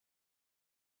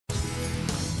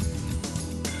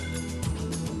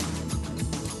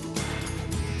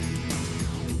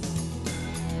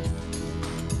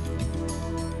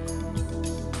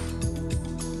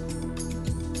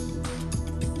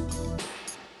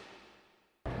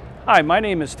Hi, my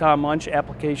name is Tom Munch,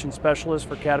 Application Specialist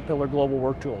for Caterpillar Global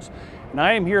Work Tools, and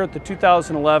I am here at the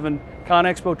 2011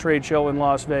 CONEXPO trade show in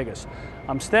Las Vegas.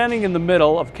 I'm standing in the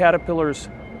middle of Caterpillar's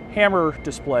hammer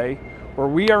display, where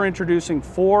we are introducing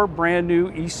 4 brand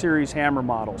new E-Series hammer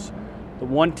models: the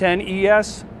 110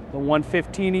 ES, the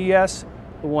 115 ES,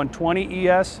 the 120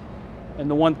 ES, and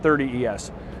the 130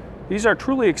 ES. These are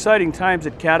truly exciting times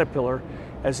at Caterpillar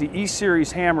as the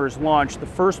E-Series hammers launch the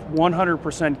first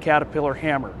 100% Caterpillar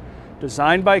hammer,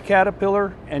 designed by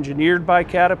Caterpillar, engineered by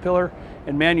Caterpillar,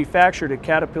 and manufactured at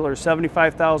Caterpillar's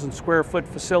 75,000 square foot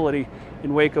facility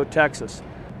in Waco, Texas.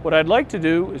 What I'd like to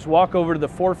do is walk over to the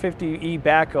 450E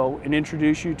Backhoe and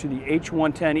introduce you to the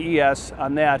H110 ES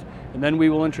on that, and then we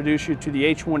will introduce you to the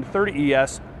H130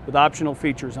 ES with optional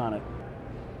features on it.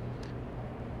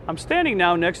 I'm standing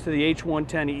now next to the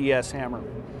H110 ES hammer.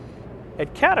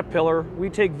 At Caterpillar, we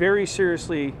take very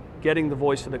seriously getting the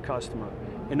voice of the customer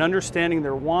and understanding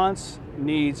their wants,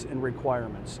 needs, and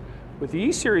requirements. With the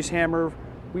E-Series hammer,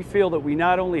 we feel that we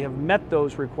not only have met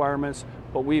those requirements,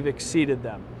 but we've exceeded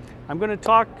them. I'm going to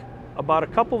talk about a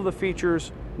couple of the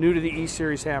features new to the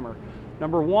E-Series hammer.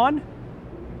 Number one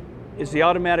is the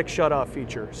automatic shutoff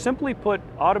feature. Simply put,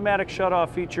 automatic shutoff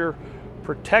feature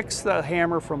protects the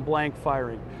hammer from blank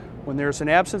firing. When there's an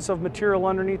absence of material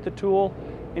underneath the tool,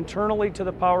 internally to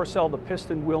the power cell, the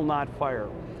piston will not fire.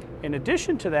 In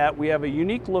addition to that, we have a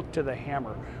unique look to the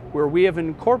hammer, where we have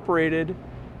incorporated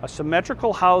a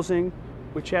symmetrical housing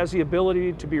which has the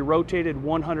ability to be rotated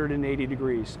 180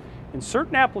 degrees. In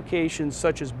certain applications,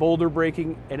 such as boulder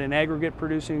breaking and an aggregate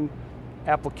producing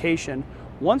application,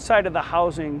 one side of the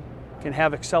housing can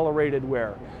have accelerated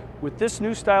wear. With this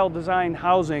new style design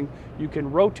housing, you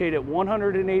can rotate it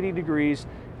 180 degrees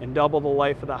and double the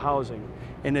life of the housing.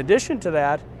 In addition to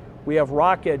that, we have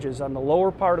rock edges on the lower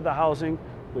part of the housing,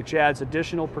 which adds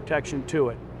additional protection to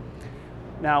it.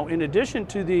 Now, in addition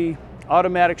to the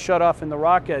automatic shutoff and the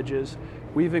rock edges,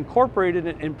 we've incorporated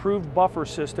an improved buffer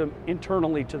system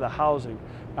internally to the housing.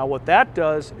 Now, what that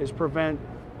does is prevent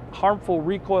harmful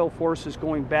recoil forces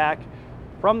going back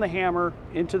from the hammer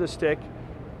into the stick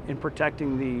and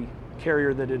protecting the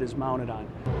carrier that it is mounted on.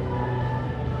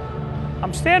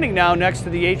 I'm standing now next to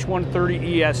the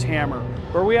H130 ES hammer,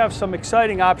 where we have some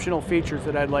exciting optional features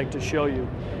that I'd like to show you.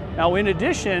 Now, in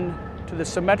addition to the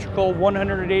symmetrical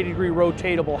 180-degree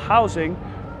rotatable housing,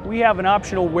 we have an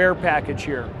optional wear package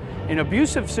here. In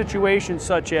abusive situations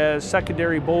such as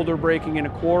secondary boulder breaking in a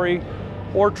quarry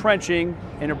or trenching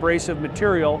in abrasive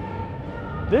material,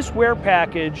 this wear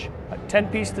package, a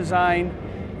 10-piece design,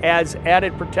 adds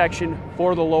added protection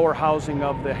for the lower housing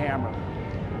of the hammer.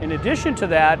 In addition to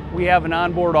that, we have an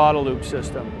onboard auto lube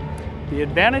system. The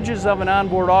advantages of an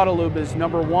onboard auto lube is,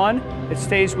 number one, it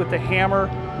stays with the hammer,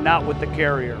 not with the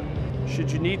carrier.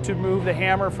 Should you need to move the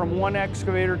hammer from one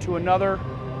excavator to another,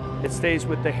 it stays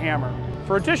with the hammer.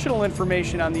 For additional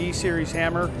information on the E-Series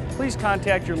hammer, please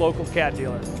contact your local Cat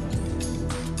dealer.